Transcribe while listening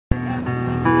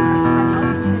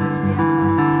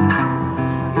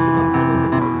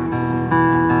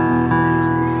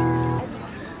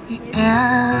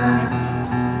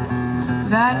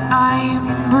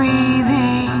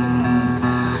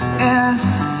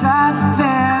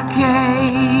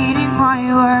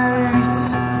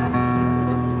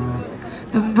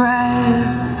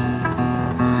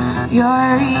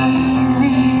You're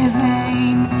releasing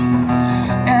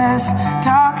as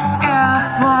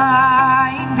toxifying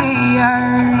the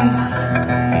earth,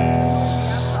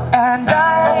 and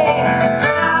I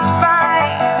can't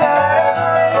find her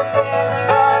kindness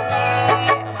for me,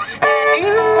 and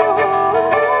you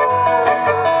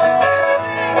can't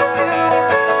seem to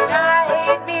not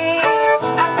hate me.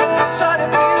 I think I'm short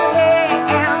of you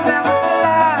hands. I was the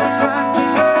last one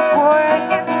in this war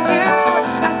against you.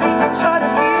 I think I'm short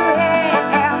of you.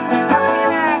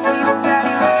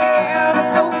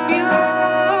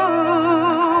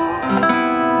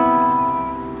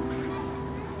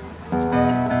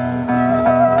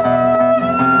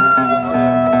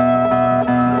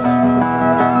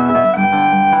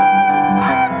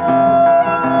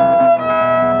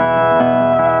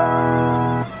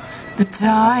 The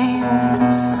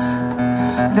times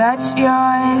that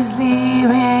you're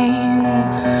sleeping,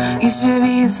 you should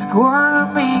be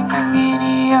squirming in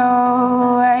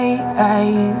your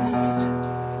waist.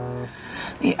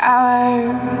 The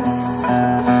hours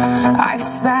I've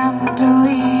spent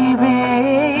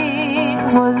weeping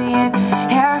for the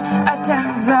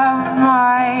inheritance of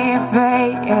my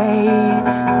fate,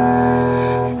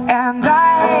 and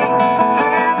I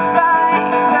can't find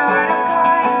her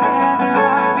kindness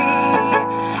for me,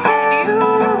 and you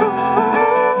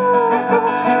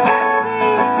can't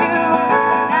seem to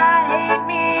not hate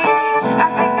me. I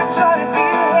think I'm short of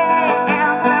you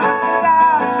hands. I was the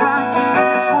last one in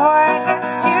this war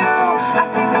against you. I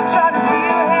think I'm short of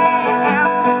you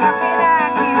hands. How can I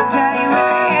keep telling when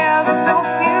I have so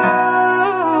few?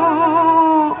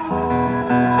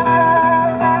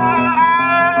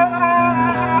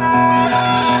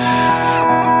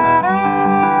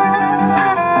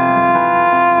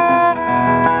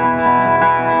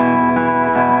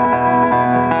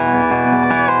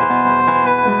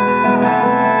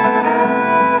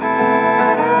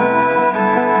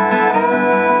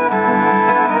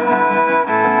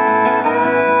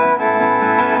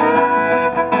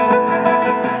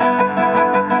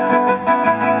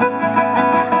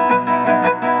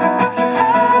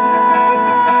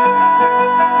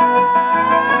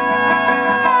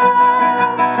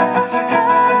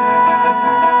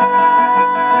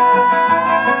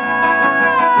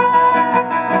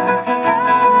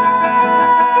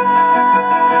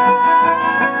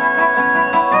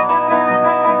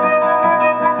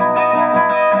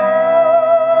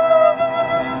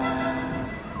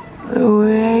 The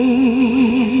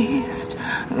waste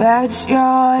that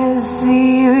you're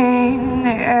searing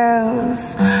is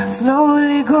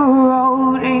slowly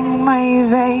corroding my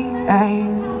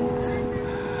veins.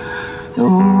 The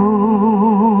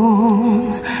wounds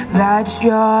that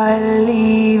you're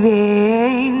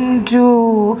leaving to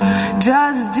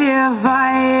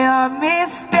justify your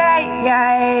mistakes,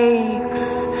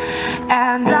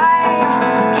 and I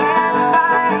can't